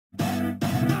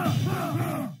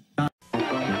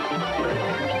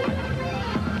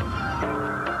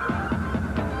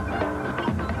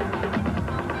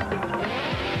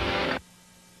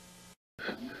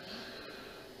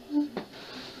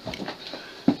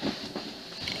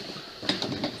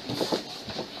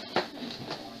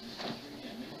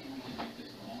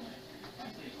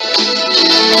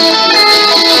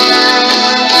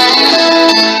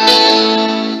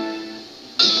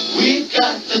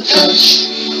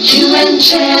UN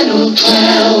Channel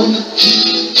 12.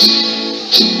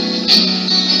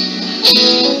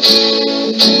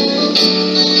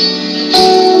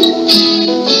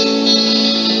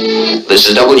 This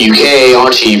is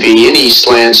WKAR-TV in East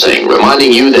Lansing,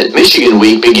 reminding you that Michigan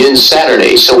Week begins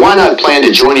Saturday, so why not plan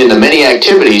to join in the many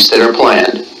activities that are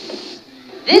planned?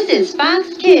 This is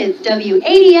Fox Kids,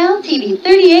 WADL TV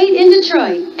 38 in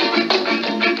Detroit.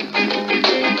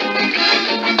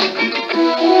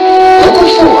 Local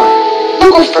 4,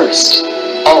 local first,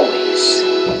 always.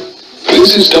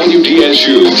 This is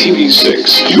WDSU TV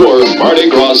 6, your Mardi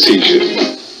Gras station.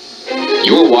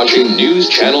 You're watching News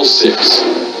Channel 6.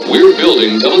 We're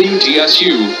building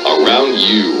WDSU around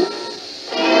you.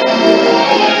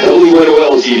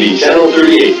 WNOL-TV Channel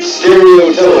 38,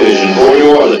 stereo television for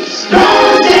New Orleans.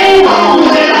 No day home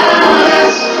without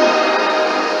us.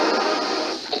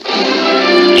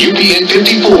 UPN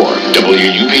 54,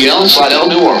 WUPL Slidell,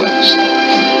 New Orleans.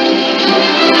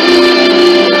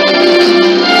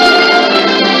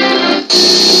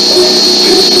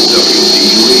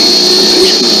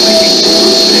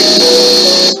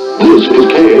 This is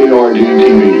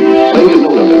KARD-TV. Make a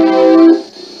note of it.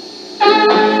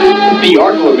 The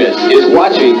Arclomist is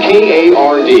watching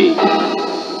KARD.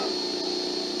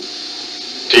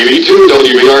 TV2,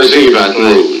 WBRZ, Baton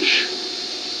Rouge.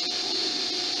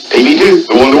 TV2,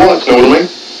 the one to watch, know what I mean?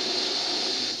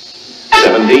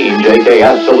 17,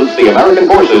 JKS salutes the American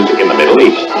forces in the Middle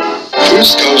East.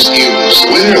 First Coast News,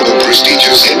 winner of the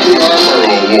prestigious Edward R.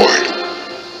 Murrow Award.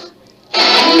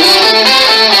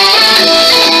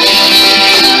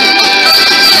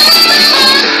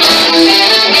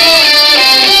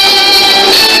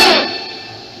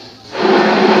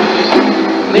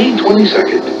 May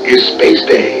 22nd is Space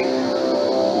Day.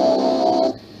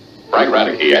 Frank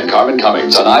Radicke and Carmen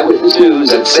Cummings on Eyewitness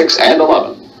News at 6 and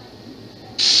 11.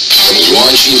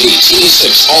 WRGV TV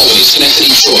 6, always connected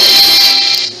Detroit.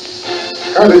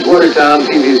 Carthage Watertown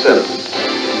TV 7.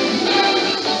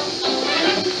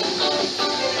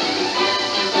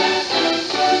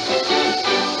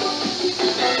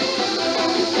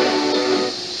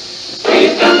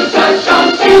 We've got the touch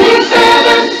on TV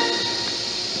 7.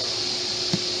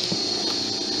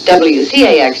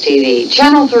 WCAX-TV,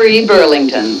 Channel 3,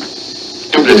 Burlington.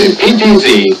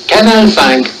 WPTZ, Canal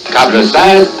 5, Câble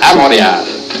 16 à Montréal.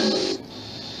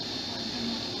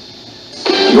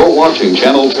 You're watching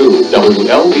Channel 2,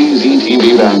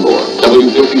 WLBZ-TV Bangor,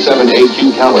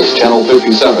 W57AQ Calais, Channel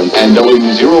 57, and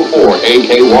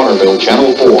W04AK Waterville,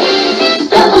 Channel 4.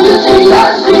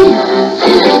 WCRC,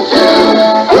 TV2,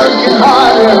 working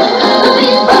harder to be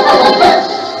the best.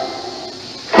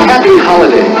 Happy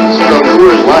holidays from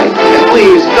Coors Light, and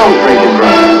please don't drink and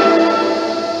drive.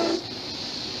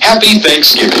 Happy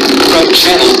Thanksgiving from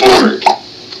Channel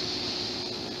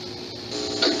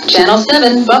 4. Channel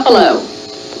 7, Buffalo.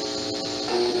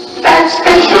 That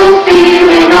special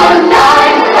feeling on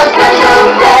night, a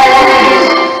special day.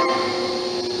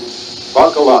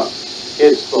 Buckle up.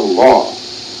 It's the law.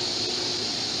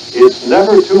 It's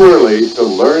never too early to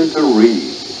learn to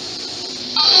read.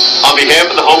 On behalf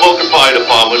of the Hoboken Fire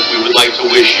Department, we would like to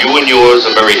wish you and yours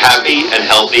a very happy and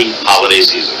healthy holiday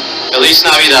season. Feliz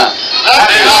Navidad.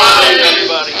 Happy holidays,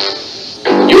 everybody.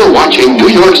 You're watching New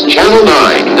York's Channel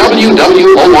 9,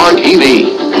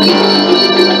 WWOR-TV.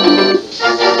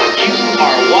 You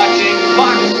are watching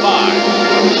Fox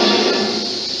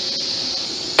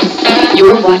 5.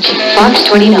 You're watching Fox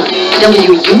 29,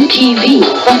 WUTV,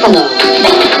 Buffalo.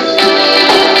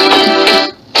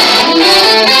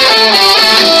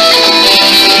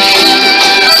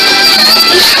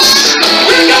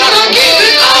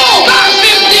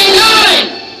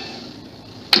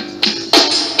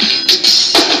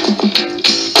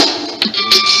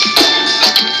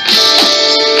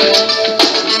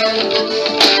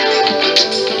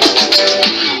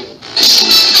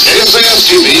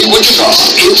 TV Wichita,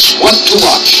 it's what to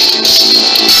watch.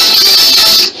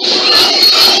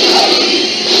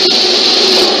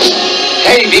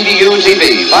 KBBU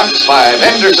TV, Fox 5,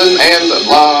 Henderson, and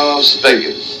Las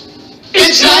Vegas.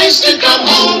 It's nice to come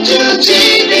home to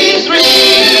TV3.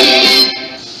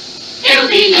 It'll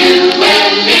be you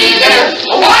and me there.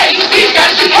 Hawaii, we've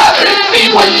got you covered.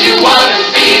 Be what you want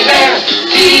to be there.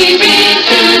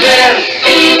 TV2 there,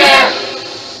 be there.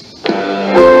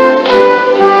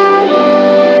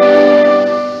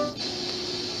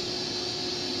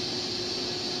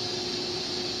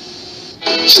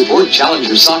 Support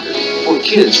Challenger Soccer for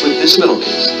kids with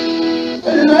disabilities.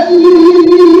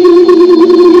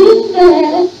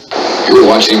 You're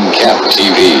watching CAP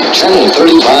TV, Channel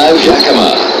 35,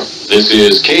 Yakima. This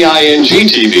is KING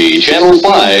TV, Channel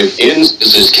 5 in...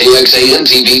 This is KXAN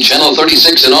TV, Channel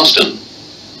 36 in Austin.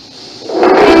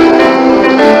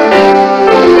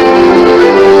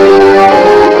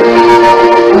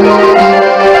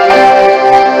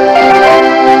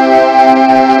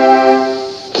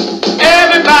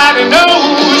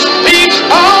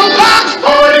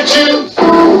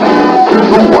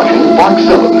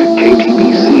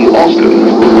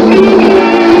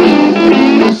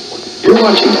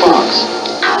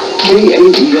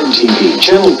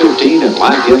 Channel 15 in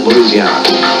Lafayette, Louisiana.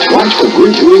 Watch what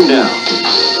we're doing now.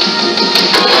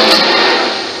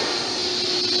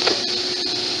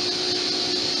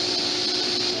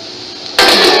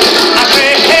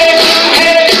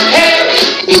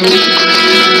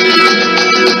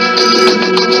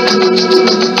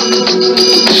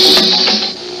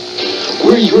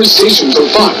 We're your station for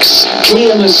Fox,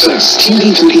 KMSS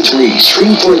TV 33,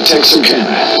 Shreveport,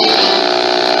 Texarkana.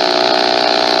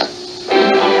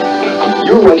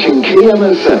 You're watching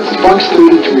KMSS Fox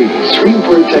 33,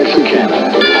 Shreveport,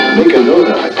 Texarkana. Make a note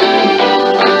of it.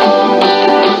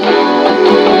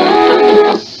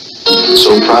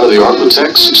 So proud of the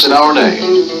architects, it's in our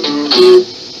name.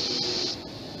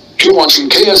 You're watching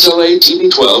KSLA TV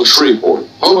 12 Shreveport,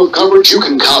 home of coverage you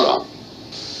can count on.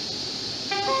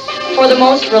 For the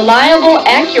most reliable,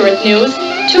 accurate news,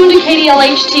 tune to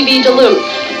KDLH TV Duluth.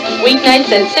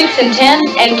 Weeknights at 6 and 10,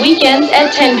 and weekends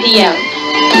at 10 p.m.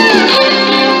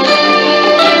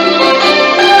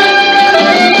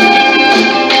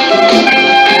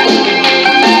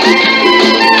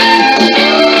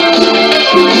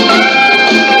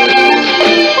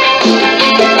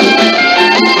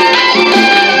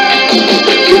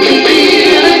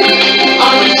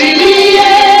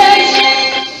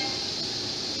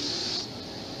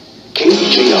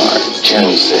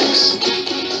 Channel 6.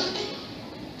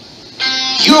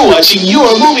 You're watching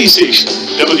your movie station,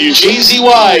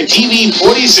 WJZY TV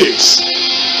 46.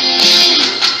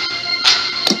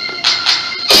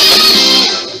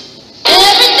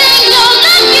 Everything you're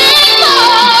looking for.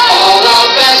 All our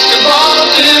best to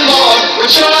Baltimore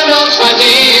with Channel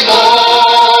 24.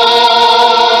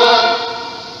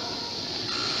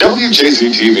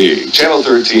 WJZ-TV, Channel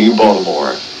 13,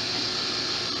 Baltimore.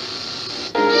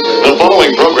 The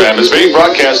following program is being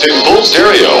broadcast in full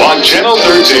stereo on Channel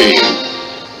 13.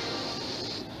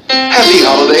 Happy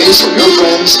holidays from your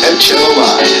friends at Channel 9.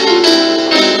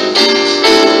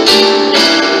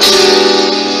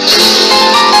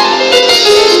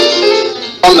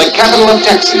 From the capital of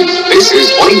Texas, this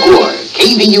is 24,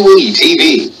 KVUE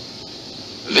TV.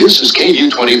 This is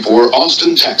KU24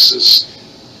 Austin, Texas.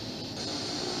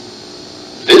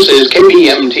 This is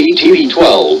KBMT TV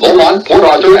 12, Beaumont, Port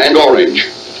Arthur, and Orange.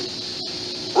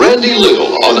 Randy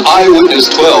Little on Eyewitness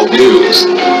 12 News.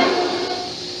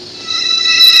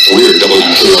 We're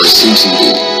WKRC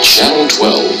TV, Channel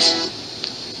 12.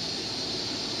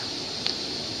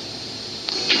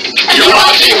 You're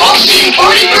watching Austin 43,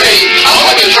 Home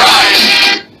of the Drive.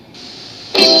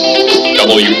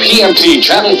 WPMT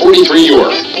Channel 43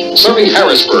 York, serving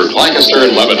Harrisburg, Lancaster,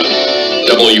 and Lebanon.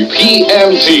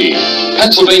 WPMT,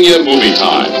 Pennsylvania Movie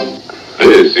Time.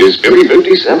 This is Philly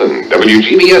 57,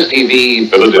 WGBS TV,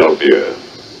 Philadelphia.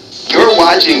 You're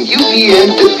watching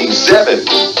UPN 57.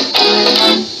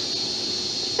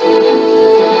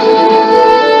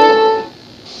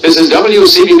 This is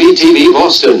WCBB TV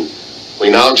Boston. We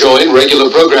now join regular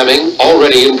programming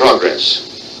already in progress.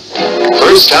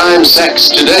 First time sex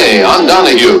today on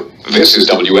Donahue. This is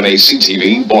WNAC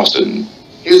TV Boston.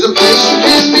 Here's a place you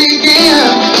can begin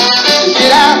to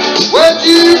get out what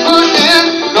you put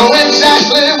in. Know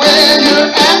exactly where you're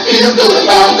at. Feel good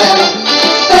about that.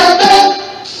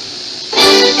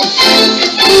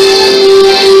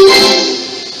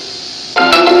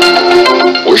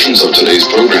 Portions of today's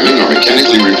programming are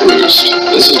mechanically reproduced.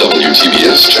 This is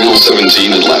WTBS Channel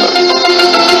 17 Atlanta.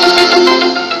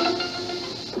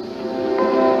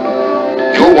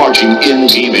 You're watching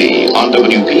InTV on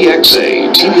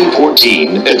WPXA TV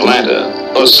 14 Atlanta,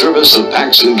 a service of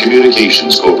Paxson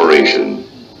Communications Corporation.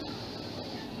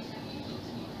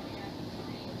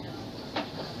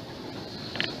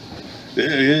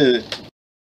 Yeah.